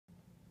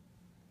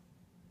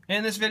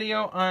In this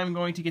video, I'm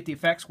going to get the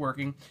effects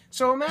working.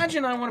 So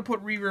imagine I want to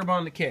put reverb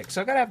on the kick. So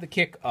I've got to have the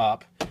kick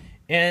up.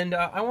 And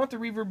I want the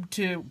reverb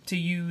to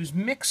use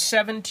mix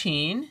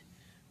 17,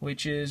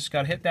 which is,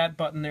 got to hit that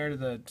button there to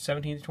the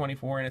 17 to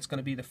 24, and it's going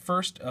to be the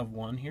first of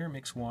one here.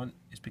 Mix 1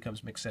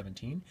 becomes mix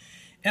 17.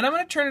 And I'm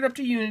going to turn it up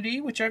to unity,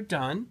 which I've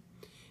done.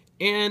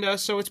 And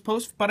so it's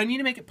post, but I need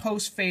to make it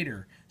post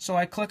fader. So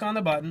I click on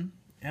the button,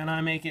 and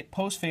I make it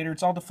post fader.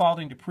 It's all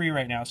defaulting to pre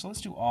right now, so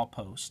let's do all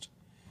post.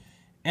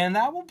 And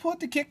that will put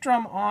the kick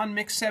drum on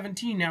mix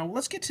 17. Now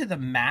let's get to the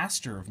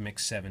master of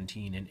mix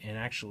 17 and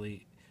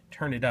actually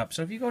turn it up.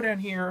 So if you go down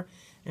here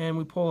and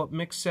we pull up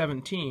mix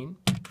 17,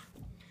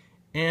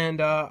 and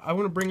I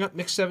want to bring up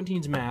mix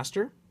 17's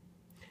master.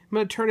 I'm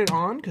going to turn it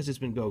on because it's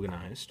been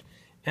goganized.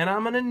 And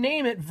I'm going to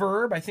name it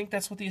verb. I think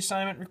that's what the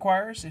assignment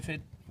requires.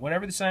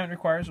 Whatever the assignment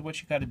requires is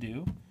what you got to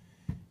do.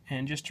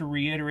 And just to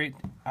reiterate,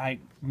 I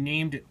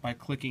named it by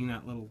clicking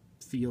that little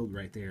field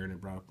right there, and it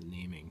brought up the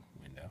naming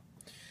window.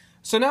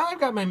 So now I've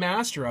got my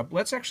master up.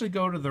 Let's actually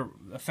go to the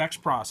effects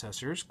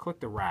processors, click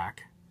the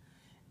rack,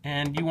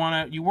 and you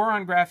were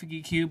on graphic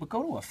EQ, but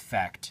go to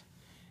effect.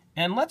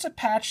 And let's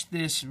attach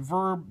this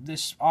verb,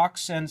 this aux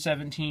send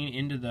 17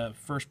 into the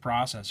first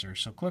processor.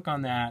 So click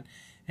on that,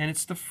 and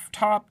it's the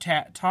top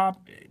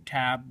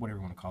tab, whatever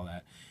you want to call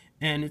that.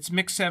 And it's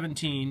mix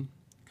 17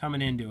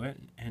 coming into it,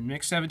 and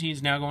mix 17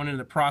 is now going into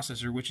the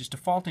processor, which is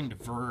defaulting to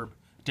verb,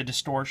 to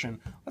distortion.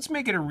 Let's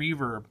make it a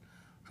reverb.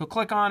 So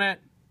click on it.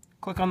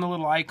 Click on the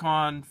little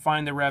icon,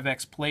 find the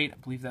RevX plate. I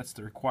believe that's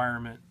the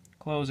requirement.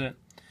 Close it.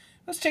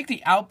 Let's take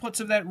the outputs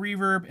of that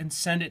reverb and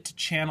send it to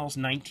channels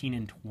 19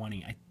 and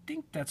 20. I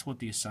think that's what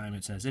the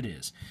assignment says. It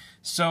is.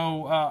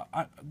 So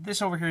this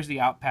over here is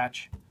the out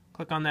patch.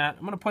 Click on that.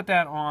 I'm going to put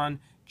that on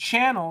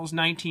channels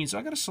 19. So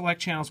I've got to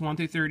select channels 1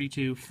 through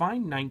 32.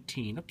 Find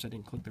 19. Oops, I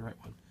didn't click the right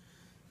one.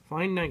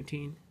 Find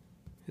 19.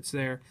 It's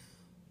there.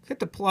 Hit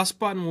the plus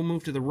button. We'll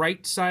move to the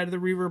right side of the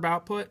reverb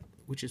output,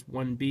 which is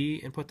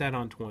 1B, and put that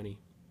on 20.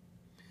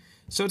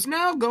 So it's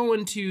now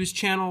going to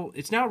channel,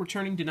 it's now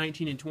returning to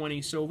 19 and 20.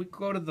 So we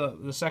go to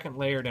the second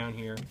layer down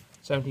here,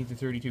 17 to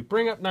 32.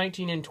 Bring up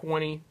 19 and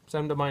 20,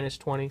 7 to minus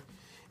 20.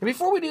 And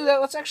before we do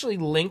that, let's actually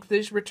link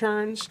these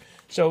returns.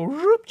 So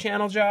whoop,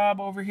 channel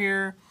job over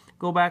here.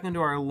 Go back into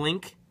our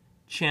link,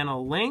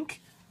 channel link.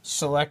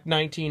 Select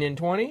 19 and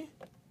 20.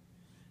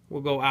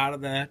 We'll go out of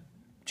that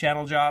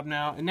channel job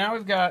now. And now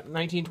we've got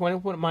 19, 20.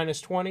 We'll put it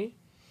minus 20.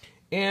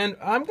 And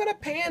I'm going to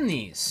pan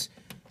these.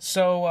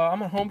 So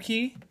I'm a home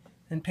key.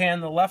 And pan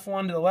the left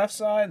one to the left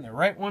side and the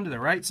right one to the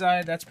right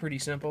side. That's pretty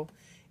simple.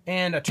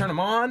 And turn them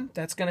on.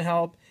 That's going to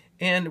help.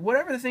 And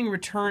whatever the thing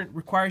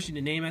requires you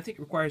to name, I think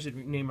it requires you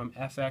to name them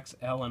FX,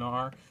 L, and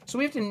R. So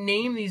we have to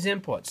name these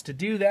inputs. To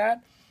do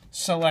that,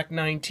 select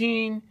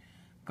 19,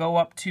 go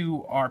up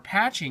to our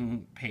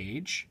patching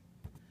page,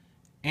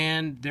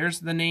 and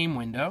there's the name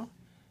window.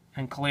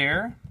 And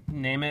clear,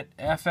 name it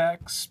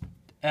FX,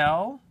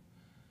 L.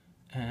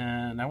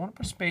 And I want to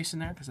put a space in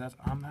there because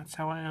that's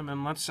how I am.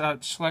 And let's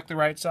select the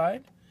right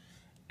side.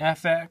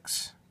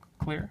 FX,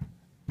 clear.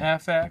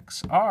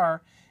 FX,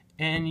 R.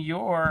 And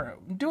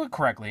do it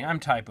correctly. I'm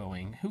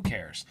typoing. Who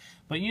cares?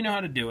 But you know how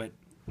to do it.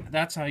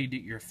 That's how you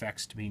get your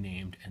effects to be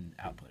named and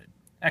outputted.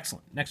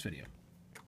 Excellent. Next video.